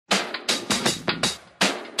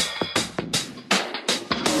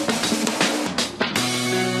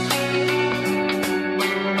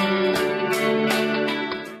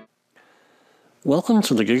Welcome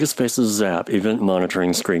to the GigaSpaces XAP Event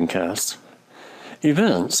Monitoring Screencast.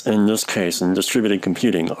 Events, in this case in distributed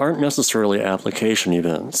computing, aren't necessarily application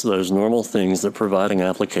events, those normal things that provide an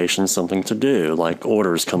application something to do, like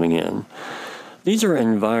orders coming in. These are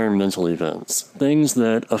environmental events, things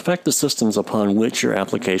that affect the systems upon which your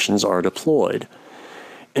applications are deployed.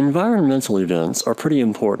 Environmental events are pretty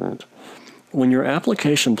important. When your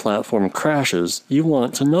application platform crashes, you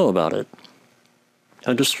want to know about it.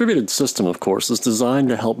 A distributed system, of course, is designed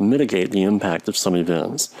to help mitigate the impact of some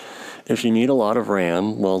events. If you need a lot of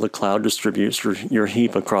RAM, well, the cloud distributes your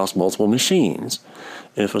heap across multiple machines.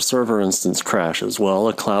 If a server instance crashes, well,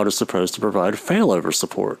 a cloud is supposed to provide failover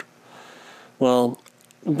support. Well,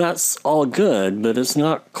 that's all good, but it's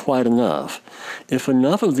not quite enough. If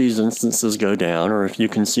enough of these instances go down, or if you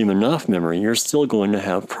consume enough memory, you're still going to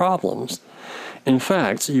have problems. In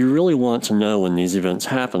fact, you really want to know when these events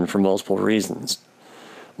happen for multiple reasons.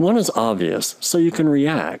 One is obvious, so you can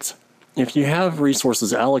react. If you have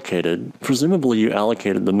resources allocated, presumably you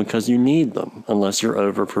allocated them because you need them, unless you're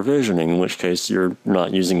over-provisioning, in which case you're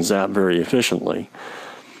not using XAP very efficiently.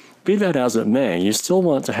 Be that as it may, you still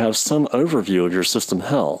want to have some overview of your system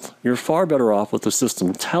health. You're far better off with the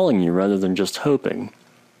system telling you rather than just hoping.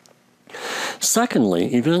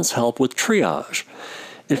 Secondly, events help with triage.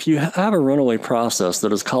 If you have a runaway process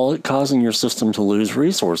that is causing your system to lose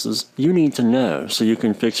resources, you need to know so you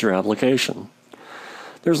can fix your application.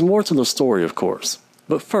 There's more to the story, of course.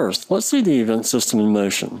 But first, let's see the event system in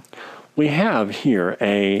motion. We have here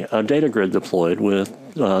a data grid deployed with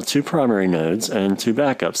 2 primary nodes and 2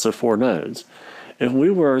 backups, so 4 nodes. If we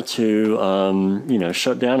were to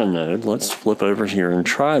shut down a node, let's flip over here and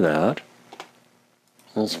try that.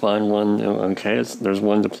 Let's find one. Okay, there's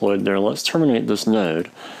one deployed there. Let's terminate this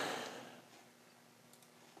node.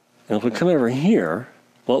 And if we come over here,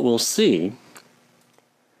 what we'll see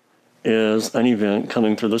is an event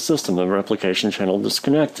coming through the system, a replication channel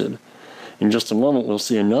disconnected. In just a moment, we'll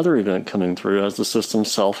see another event coming through as the system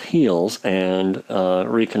self-heals and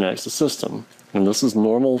reconnects the system. And this is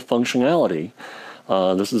normal functionality.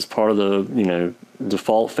 This is part of the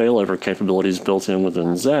default failover capabilities built in within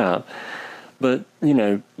XAP. But,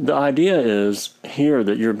 the idea is here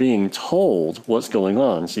that you're being told what's going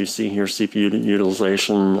on. So you see here CPU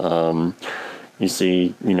utilization, you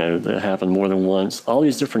see, that happened more than once. All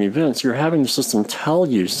these different events, you're having the system tell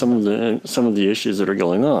you some of the issues that are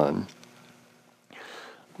going on.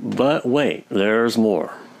 But wait, there's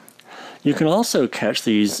more. You can also catch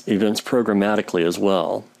these events programmatically as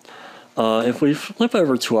well. If we flip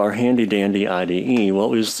over to our handy-dandy IDE,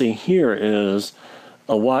 what we see here is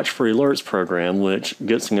a watch for alerts program, which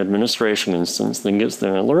gets an administration instance, then gets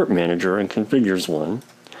the alert manager and configures one.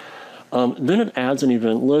 Then it adds an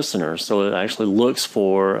event listener, so it actually looks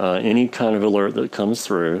for any kind of alert that comes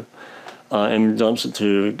through and dumps it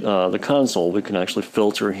to the console. We can actually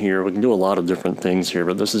filter here. We can do a lot of different things here,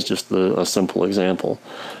 but this is just a simple example.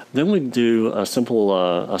 Then we do a simple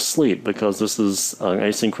a sleep, because this is an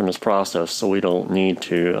asynchronous process, so we don't need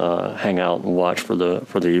to hang out and watch for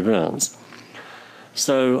the events.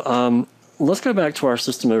 So let's go back to our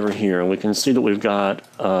system over here, and we can see that we've got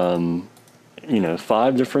 5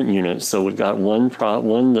 different units. So we've got one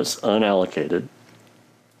that's unallocated.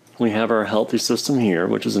 We have our healthy system here,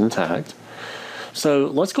 which is intact. So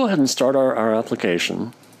let's go ahead and start our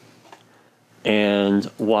application and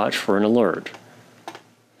watch for an alert.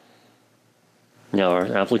 Now our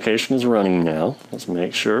application is running now. Let's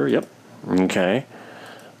make sure. Yep. Okay.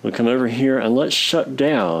 We come over here and let's shut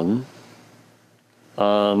down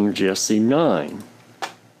GSC 9.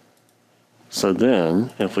 So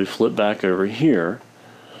then, if we flip back over here,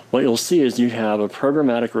 what you'll see is you have a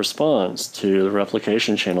programmatic response to the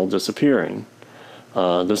replication channel disappearing.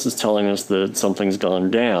 This is telling us that something's gone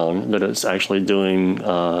down, that it's actually doing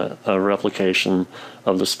a replication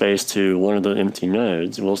of the space to one of the empty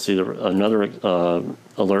nodes. We'll see another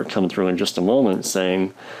alert come through in just a moment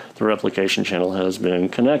saying the replication channel has been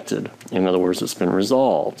connected. In other words, it's been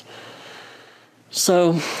resolved.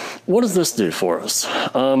 So, what does this do for us?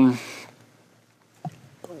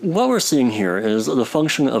 What we're seeing here is the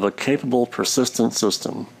function of a capable, persistent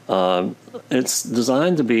system. It's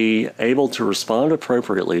designed to be able to respond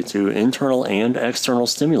appropriately to internal and external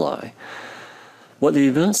stimuli. What the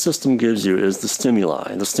event system gives you is the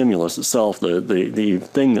stimuli, the stimulus itself, the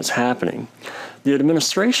thing that's happening. The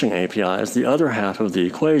administration API is the other half of the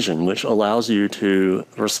equation, which allows you to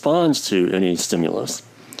respond to any stimulus.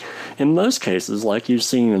 In most cases, like you've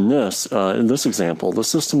seen in this example, the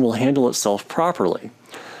system will handle itself properly.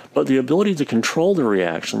 But the ability to control the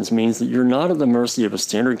reactions means that you're not at the mercy of a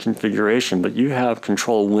standard configuration, but you have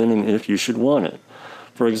control when and if you should want it.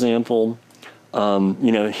 For example,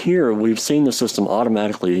 Here we've seen the system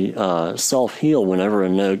automatically self-heal whenever a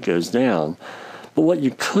node goes down. But what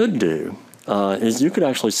you could do is you could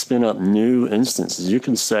actually spin up new instances. You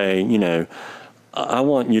can say, I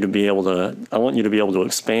want you to be able to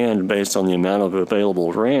expand based on the amount of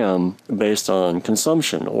available RAM based on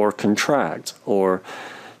consumption or contract, or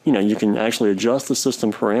you can actually adjust the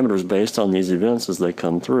system parameters based on these events as they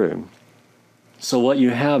come through. So what you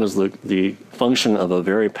have is the function of a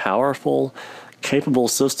very powerful, capable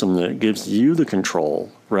system that gives you the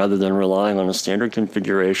control rather than relying on a standard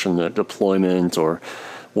configuration, that deployment or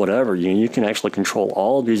whatever. You can actually control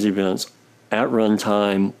all of these events at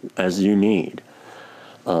runtime as you need.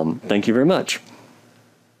 Thank you very much.